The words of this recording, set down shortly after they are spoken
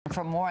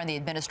For more on the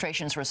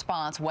administration's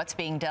response, what's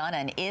being done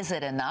and is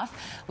it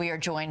enough? We are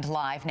joined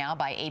live now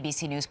by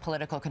ABC News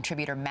political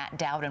contributor Matt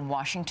Dowd in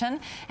Washington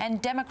and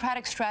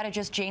Democratic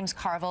strategist James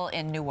Carville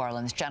in New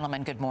Orleans.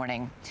 Gentlemen, good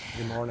morning.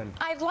 Good morning.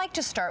 I'd like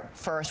to start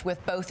first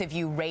with both of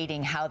you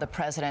rating how the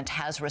president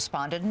has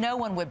responded. No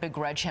one would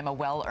begrudge him a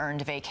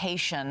well-earned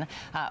vacation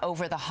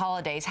over the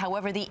holidays.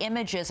 However, the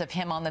images of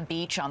him on the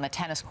beach, on the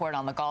tennis court,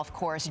 on the golf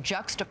course,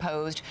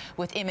 juxtaposed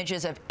with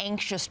images of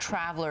anxious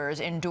travelers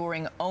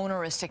enduring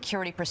onerous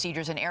security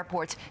procedures in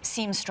airports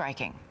seems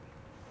striking.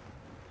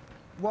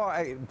 Well,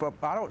 I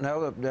don't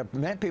know. There are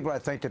many people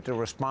that think that the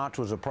response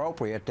was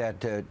appropriate,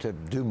 that to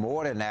do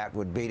more than that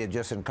would be to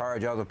just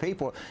encourage other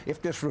people.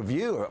 If this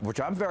review, which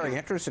I'm very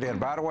interested in,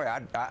 by the way,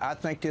 I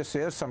think this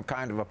is some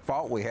kind of a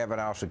fault we have in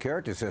our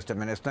security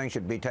system, and this thing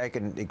should be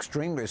taken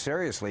extremely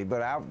seriously.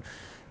 But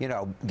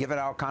giving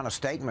out kind of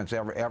statements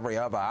every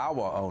other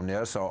hour on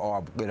this,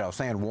 or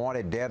saying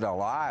wanted, dead, or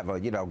alive, or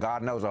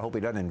God knows, I hope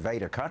he doesn't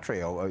invade a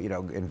country or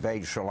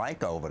invade Sri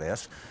Lanka over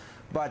this.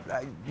 But,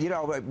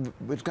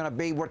 it's going to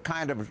be what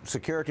kind of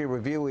security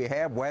review we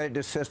have. Where did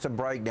this system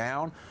break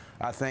down?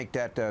 I think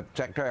that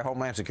Secretary of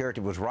Homeland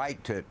Security was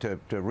right to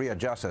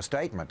readjust a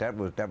statement.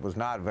 That was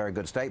not a very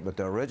good statement,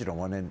 the original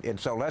one. And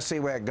so let's see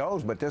where it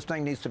goes. But this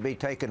thing needs to be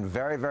taken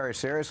very, very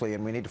seriously,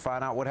 and we need to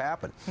find out what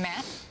happened.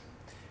 Matt?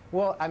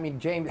 Well, I mean,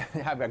 James,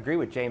 I agree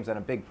with James on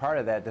a big part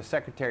of that. The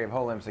Secretary of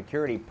Homeland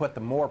Security put the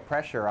more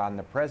pressure on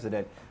the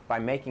president by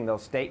making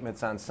those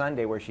statements on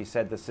Sunday where she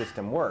said the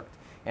system worked.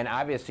 And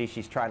obviously,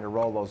 she's trying to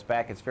roll those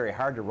back. It's very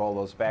hard to roll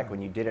those back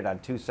when you did it on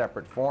two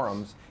separate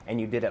forums and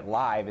you did it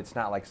live. It's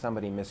not like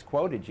somebody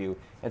misquoted you.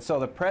 And so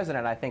the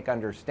president, I think,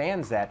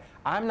 understands that.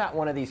 I'm not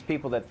one of these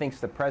people that thinks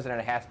the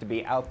president has to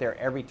be out there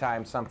every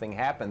time something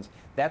happens.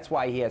 That's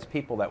why he has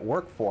people that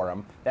work for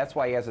him. That's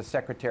why he has a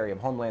Secretary of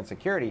Homeland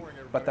Security.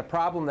 But the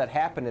problem that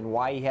happened and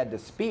why he had to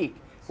speak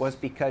was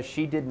because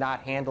she did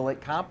not handle it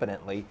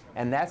competently,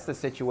 and that's the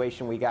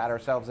situation we got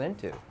ourselves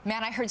into.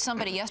 Man, I heard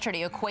somebody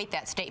yesterday equate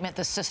that statement,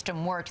 the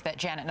system worked, that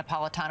Janet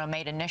Napolitano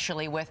made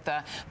initially with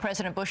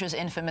President Bush's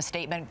infamous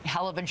statement,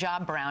 hell of a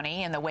job,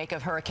 Brownie, in the wake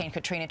of Hurricane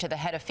Katrina to the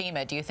head of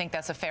FEMA. Do you think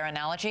that's a fair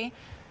analogy?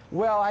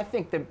 Well, I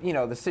think that,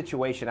 the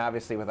situation,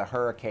 obviously, with a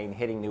hurricane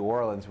hitting New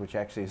Orleans, which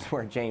actually is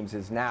where James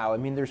is now, I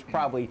mean, there's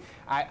probably,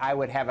 I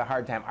would have a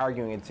hard time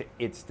arguing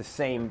it's the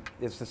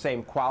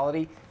same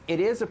quality. It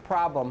is a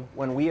problem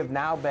when we have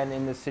now been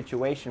in this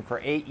situation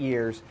for 8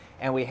 years,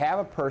 and we have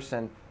a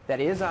person that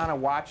is on a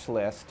watch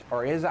list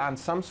or is on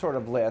some sort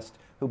of list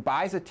who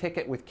buys a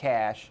ticket with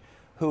cash,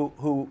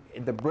 who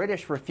the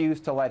British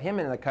refused to let him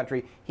into the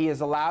country. He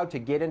is allowed to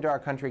get into our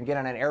country and get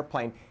on an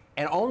airplane.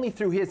 And only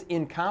through his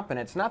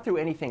incompetence, not through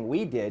anything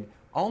we did,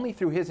 only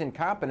through his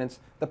incompetence,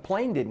 the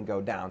plane didn't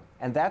go down.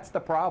 And that's the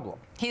problem.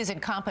 His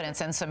incompetence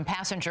and some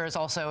passengers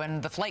also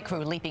and the flight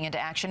crew leaping into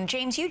action.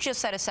 James, you just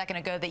said a second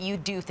ago that you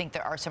do think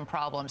there are some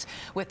problems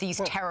with these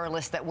terror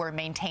lists that we're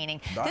maintaining.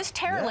 This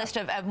terror list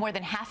of more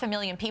than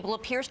 500,000 people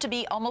appears to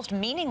be almost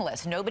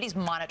meaningless. Nobody's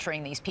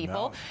monitoring these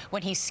people. No.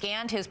 When he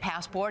scanned his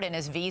passport and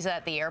his visa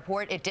at the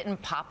airport, it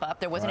didn't pop up.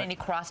 There wasn't any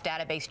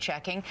cross-database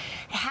checking.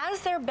 Has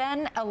there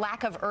been a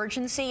lack of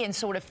urgency in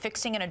sort of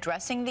fixing and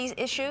addressing these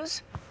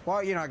issues?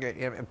 Well,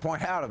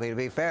 point out, to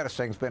be fair, this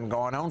thing's been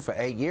going on for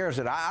 8 years,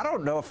 and I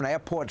don't know if an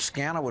airport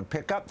scanner would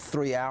pick up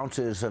 3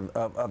 ounces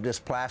of this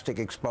plastic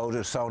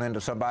exposure sewn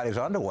into somebody's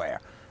underwear.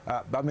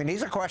 I mean,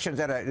 these are questions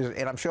that,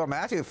 and I'm sure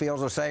Matthew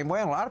feels the same way,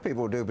 and a lot of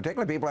people do,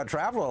 particularly people that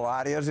travel a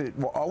lot,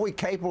 are we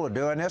capable of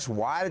doing this?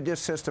 Why did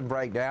this system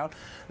break down?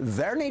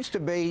 There needs to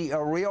be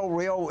a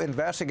real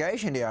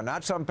investigation here,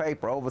 not some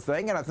paper over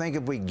thing, and I think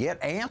if we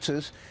get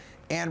answers,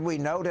 and we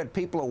know that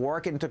people are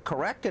working to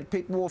correct it,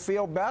 people will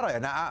feel better.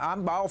 And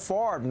I'm all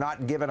for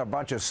not giving a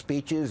bunch of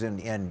speeches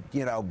and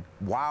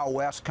Wild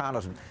West kind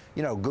of,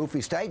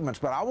 goofy statements.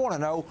 But I want to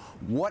know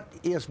what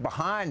is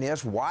behind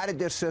this. Why did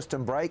this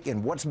system break,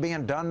 and what's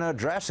being done to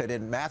address it?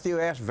 And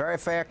Matthew asked very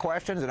fair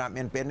questions,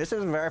 and this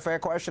is a very fair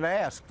question to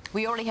ask.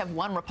 We already have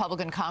one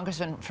Republican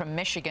congressman from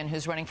Michigan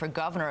who's running for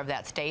governor of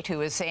that state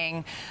who is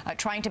saying,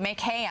 trying to make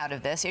hay out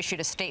of this,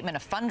 issued a statement, a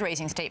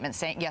fundraising statement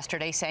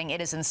yesterday saying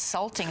it is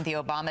insulting the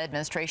Obama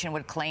administration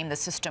would claim the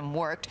system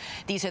worked.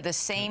 These are the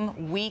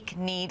same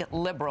weak-kneed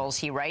liberals,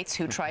 he writes,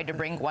 who tried to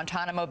bring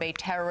Guantanamo Bay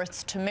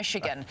terrorists to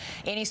Michigan.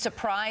 Any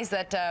surprise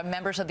that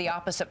members of the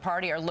opposite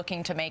party are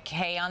looking to make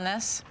hay on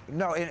this?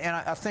 No, and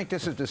I think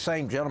this is the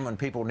same gentleman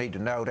people need to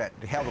know that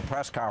held a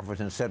press conference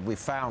and said we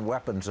found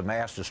weapons of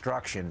mass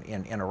destruction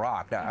in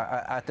Iraq.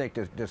 I think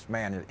this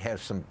man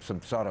has some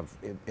sort of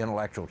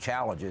intellectual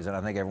challenges, and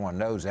I think everyone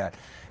knows that.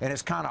 And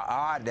it's kind of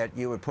odd that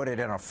you would put it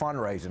in a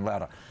fundraising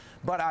letter.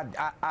 But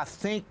I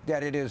think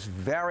that it is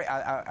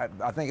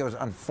I think it was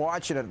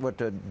unfortunate what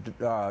the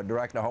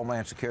Director of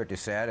Homeland Security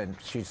said, and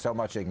she so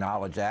much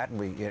acknowledged that.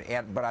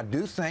 But I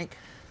do think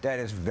that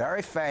it's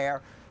very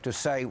fair to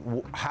say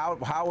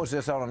how was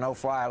this on a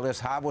no-fly list?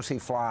 How was he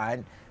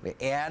flying?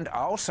 And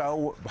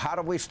also, how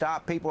do we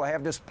stop people who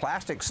have this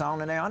plastic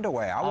sewn in their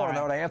underwear? I want to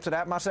know the answer to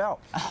that myself.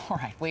 All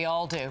right, we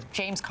all do.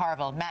 James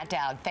Carville, Matt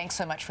Dowd, thanks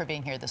so much for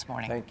being here this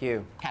morning. Thank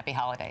you. Happy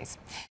holidays.